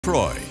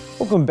Troy.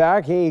 Welcome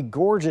back. A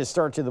gorgeous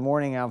start to the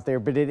morning out there,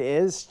 but it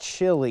is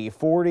chilly.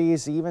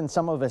 40s, even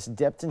some of us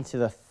dipped into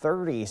the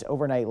 30s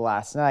overnight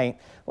last night.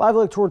 Live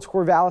look towards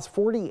Corvallis,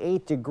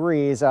 48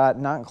 degrees,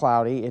 not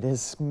cloudy. It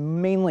is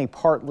mainly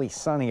partly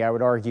sunny, I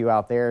would argue,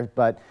 out there,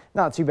 but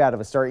not too bad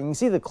of a start. You can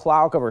see the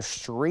cloud cover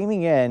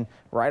streaming in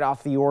right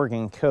off the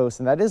Oregon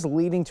coast, and that is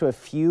leading to a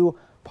few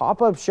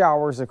pop-up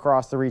showers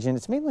across the region.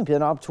 It's mainly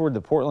been up toward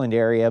the Portland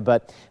area,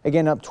 but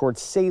again up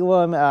towards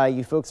Salem,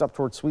 you folks up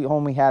towards Sweet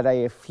Home, we had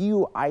a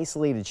few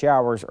isolated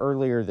showers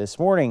earlier this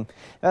morning.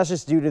 That's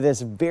just due to this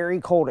very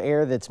cold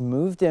air that's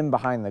moved in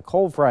behind the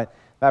cold front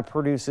that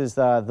produces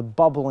the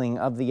bubbling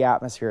of the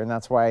atmosphere, and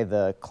that's why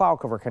the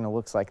cloud cover kind of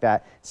looks like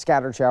that.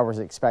 Scattered showers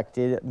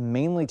expected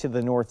mainly to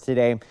the north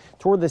today.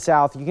 Toward the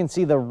south, you can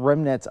see the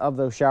remnants of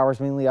those showers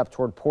mainly up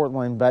toward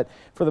Portland, but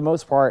for the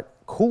most part,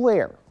 cool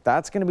air.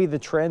 That's going to be the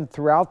trend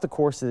throughout the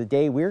course of the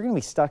day. We're going to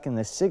be stuck in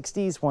the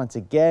 60s once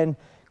again.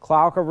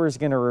 Cloud cover is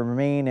going to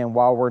remain, and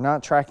while we're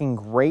not tracking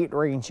great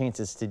rain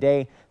chances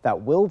today,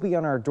 that will be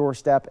on our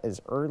doorstep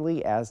as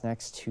early as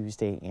next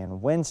Tuesday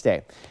and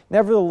Wednesday.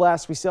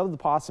 Nevertheless, we still have the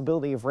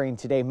possibility of rain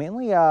today,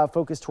 mainly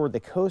focused toward the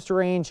coast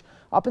range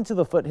up into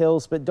the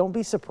foothills, but don't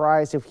be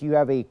surprised if you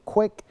have a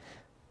quick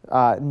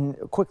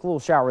little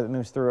shower that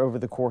moves through over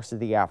the course of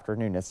the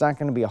afternoon. It's not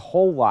going to be a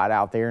whole lot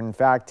out there. In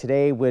fact,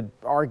 today would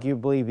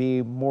arguably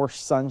be more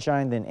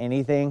sunshine than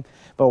anything.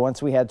 But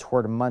once we head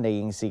toward Monday,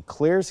 you can see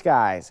clear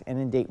skies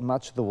inundate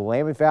much of the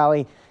Willamette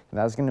Valley. And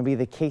that's going to be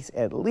the case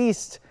at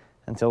least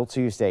until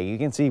Tuesday. You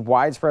can see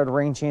widespread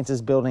rain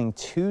chances building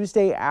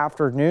Tuesday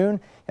afternoon,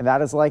 and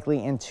that is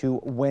likely into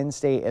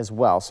Wednesday as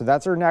well. So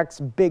that's our next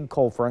big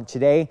cold front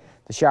today.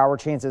 The shower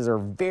chances are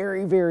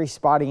very, very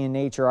spotty in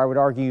nature. I would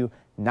argue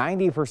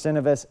 90%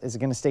 of us is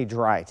going to stay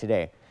dry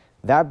today.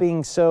 That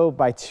being so,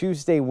 by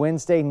Tuesday,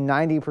 Wednesday,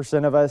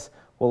 90% of us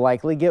will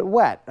likely get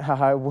wet.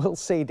 I will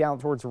say down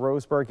towards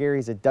Roseburg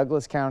areas of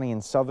Douglas County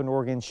and southern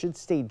Oregon should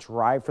stay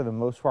dry for the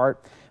most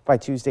part by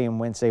Tuesday and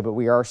Wednesday, but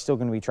we are still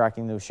going to be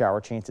tracking those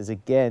shower chances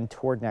again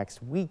toward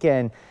next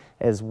weekend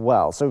as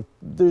well. So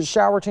the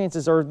shower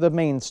chances are the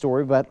main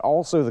story, but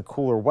also the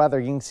cooler weather.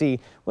 You can see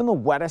when the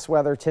wettest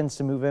weather tends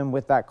to move in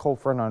with that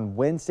cold front on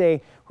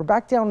Wednesday, we're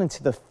back down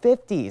into the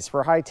 50s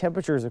for high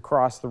temperatures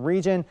across the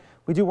region.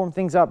 We do warm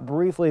things up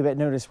briefly, but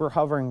notice we're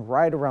hovering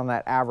right around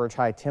that average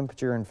high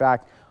temperature. In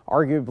fact,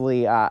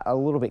 arguably a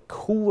little bit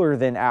cooler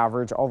than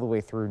average all the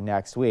way through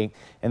next week.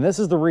 And this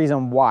is the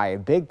reason why. A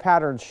big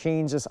pattern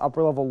change, this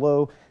upper level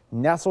low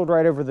nestled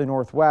right over the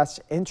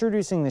northwest,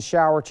 introducing the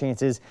shower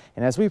chances.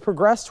 And as we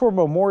progress toward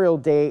Memorial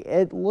Day,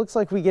 it looks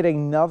like we get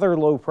another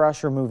low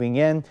pressure moving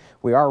in.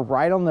 We are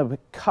right on the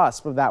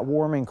cusp of that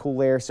warm and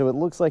cool air, so it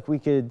looks like we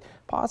could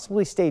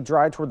possibly stay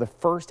dry toward the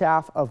first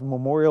half of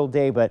Memorial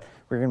Day, but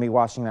we're going to be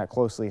watching that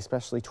closely,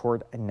 especially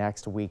toward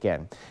next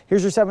weekend.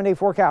 Here's your 7-day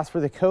forecast for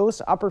the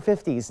coast. Upper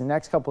 50s the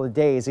next couple of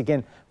days.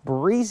 Again,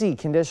 breezy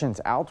conditions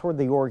out toward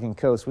the Oregon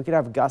coast. We could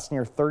have gusts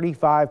near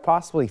 35,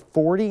 possibly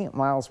 40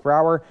 miles per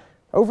hour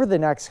over the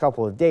next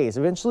couple of days.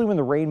 Eventually, when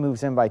the rain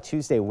moves in by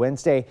Tuesday,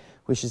 Wednesday,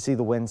 we should see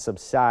the winds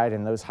subside,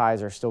 and those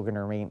highs are still going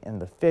to remain in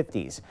the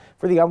 50s.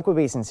 For the Umpqua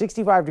Basin,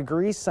 65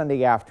 degrees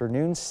Sunday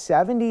afternoon,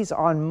 70s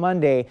on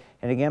Monday,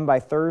 and again by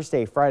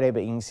Thursday, Friday,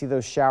 but you can see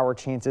those shower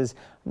chances.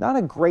 Not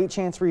a great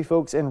chance for you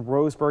folks in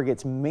Roseburg.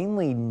 It's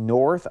mainly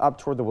north up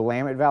toward the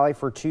Willamette Valley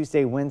for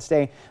Tuesday,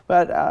 Wednesday,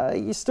 but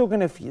you're still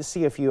going to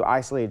see a few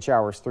isolated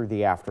showers through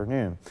the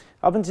afternoon.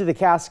 Up into the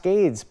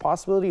Cascades,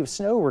 possibility of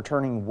snow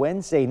returning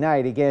Wednesday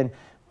night. Again,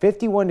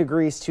 51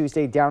 degrees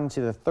Tuesday, down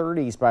into the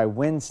 30s by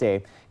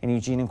Wednesday. In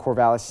Eugene and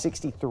Corvallis,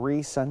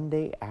 63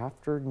 Sunday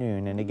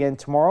afternoon. And again,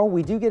 tomorrow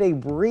we do get a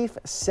brief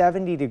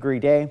 70-degree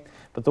day,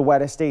 but the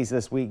wettest days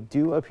this week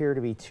do appear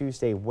to be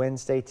Tuesday,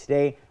 Wednesday.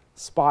 Today,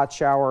 spot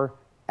shower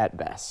at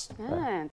best.